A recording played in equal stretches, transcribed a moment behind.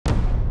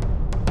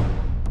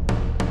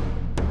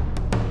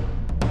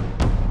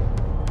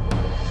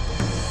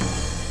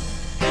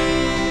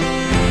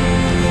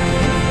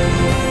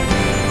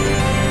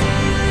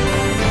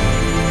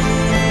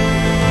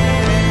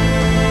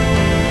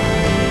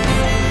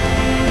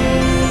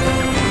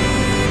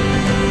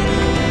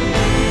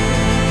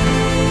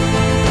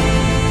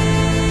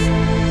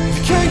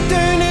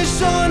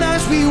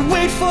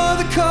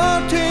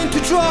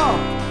drop.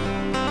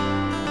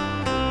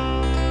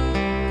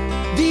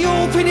 The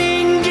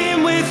opening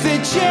game with the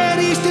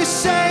cherries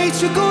decide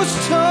who goes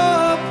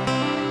top.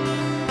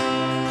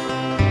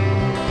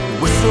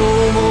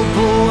 Whistle will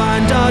blow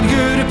and our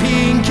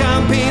European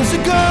campaigns to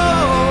go.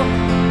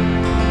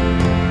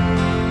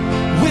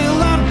 Will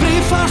our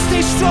brave hearts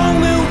stay strong?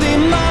 Will they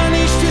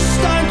manage to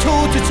stand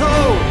toe to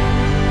toe?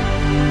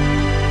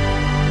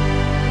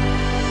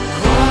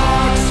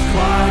 Clarke's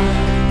clan,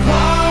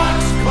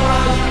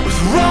 with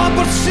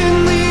Robertson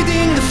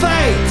leading the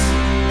fight.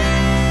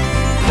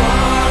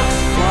 Clarke's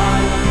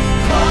clan,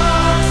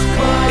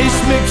 is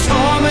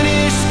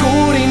McTominay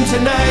scoring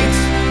tonight?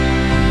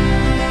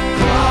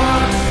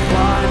 Clarke's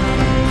clan,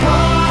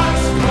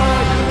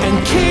 and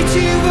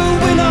Katie will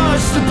win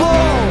us the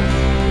ball.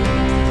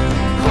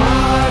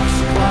 Clarke's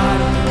clan,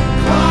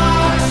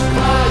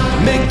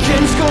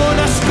 McKinn's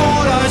gonna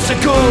score us a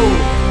goal.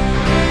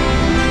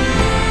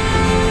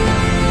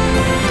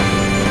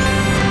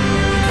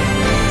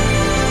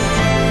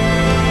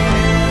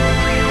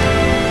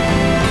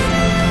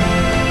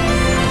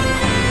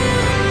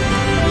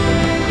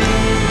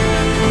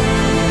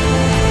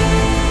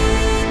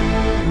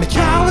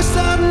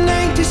 McAllister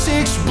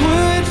 96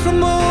 blew it from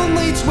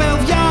only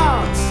 12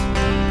 yards.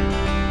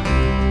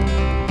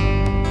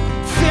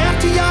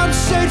 30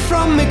 yards out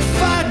from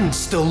McFadden,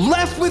 still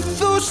left with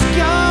those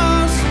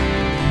scars.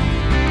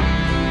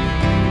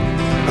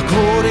 A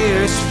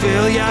glorious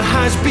failure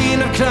has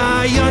been a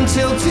cry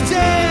until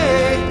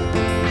today,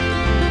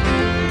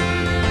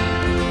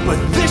 but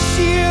this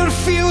year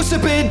feels a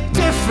bit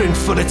different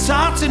for the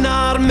Tartan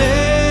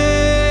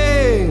Army.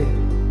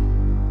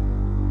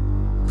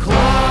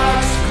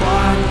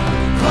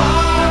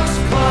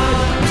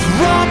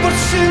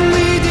 Robertson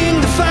leading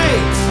the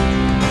fight.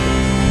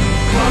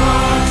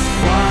 Clarke's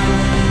clan,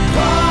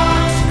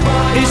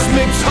 is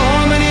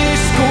McTominay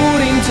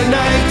scoring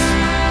tonight?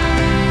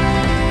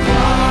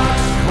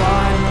 Clarke's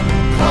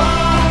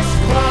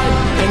clan,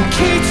 and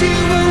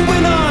Katie will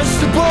win us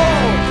the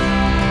ball.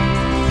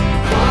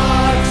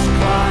 Clarke's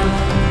clan,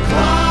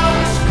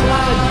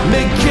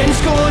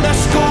 McKinn's gonna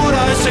score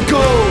us a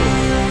goal.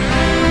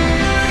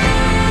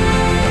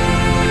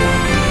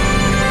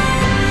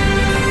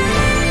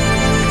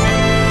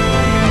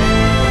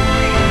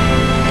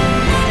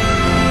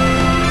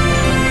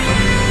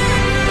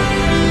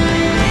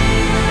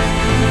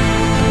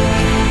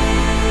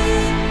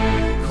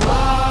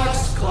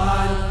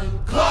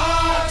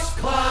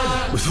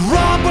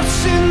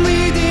 Robertson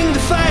leading the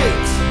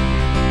fight.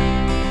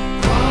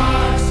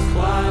 Clarke's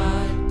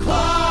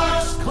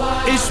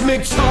clan, is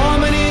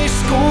McTominay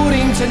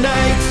scoring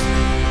tonight?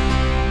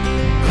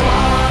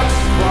 Clarke's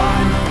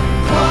clan,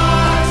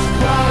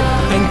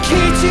 and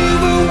Katie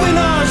will win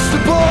us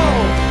the ball.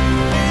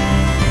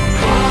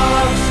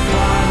 Clarke's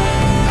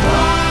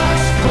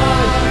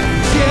clan,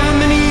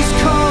 Germany's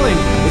calling,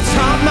 the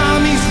top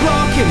mommy's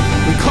rocking,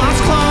 and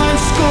Clarke's clan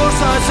scores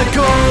us a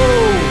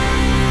goal.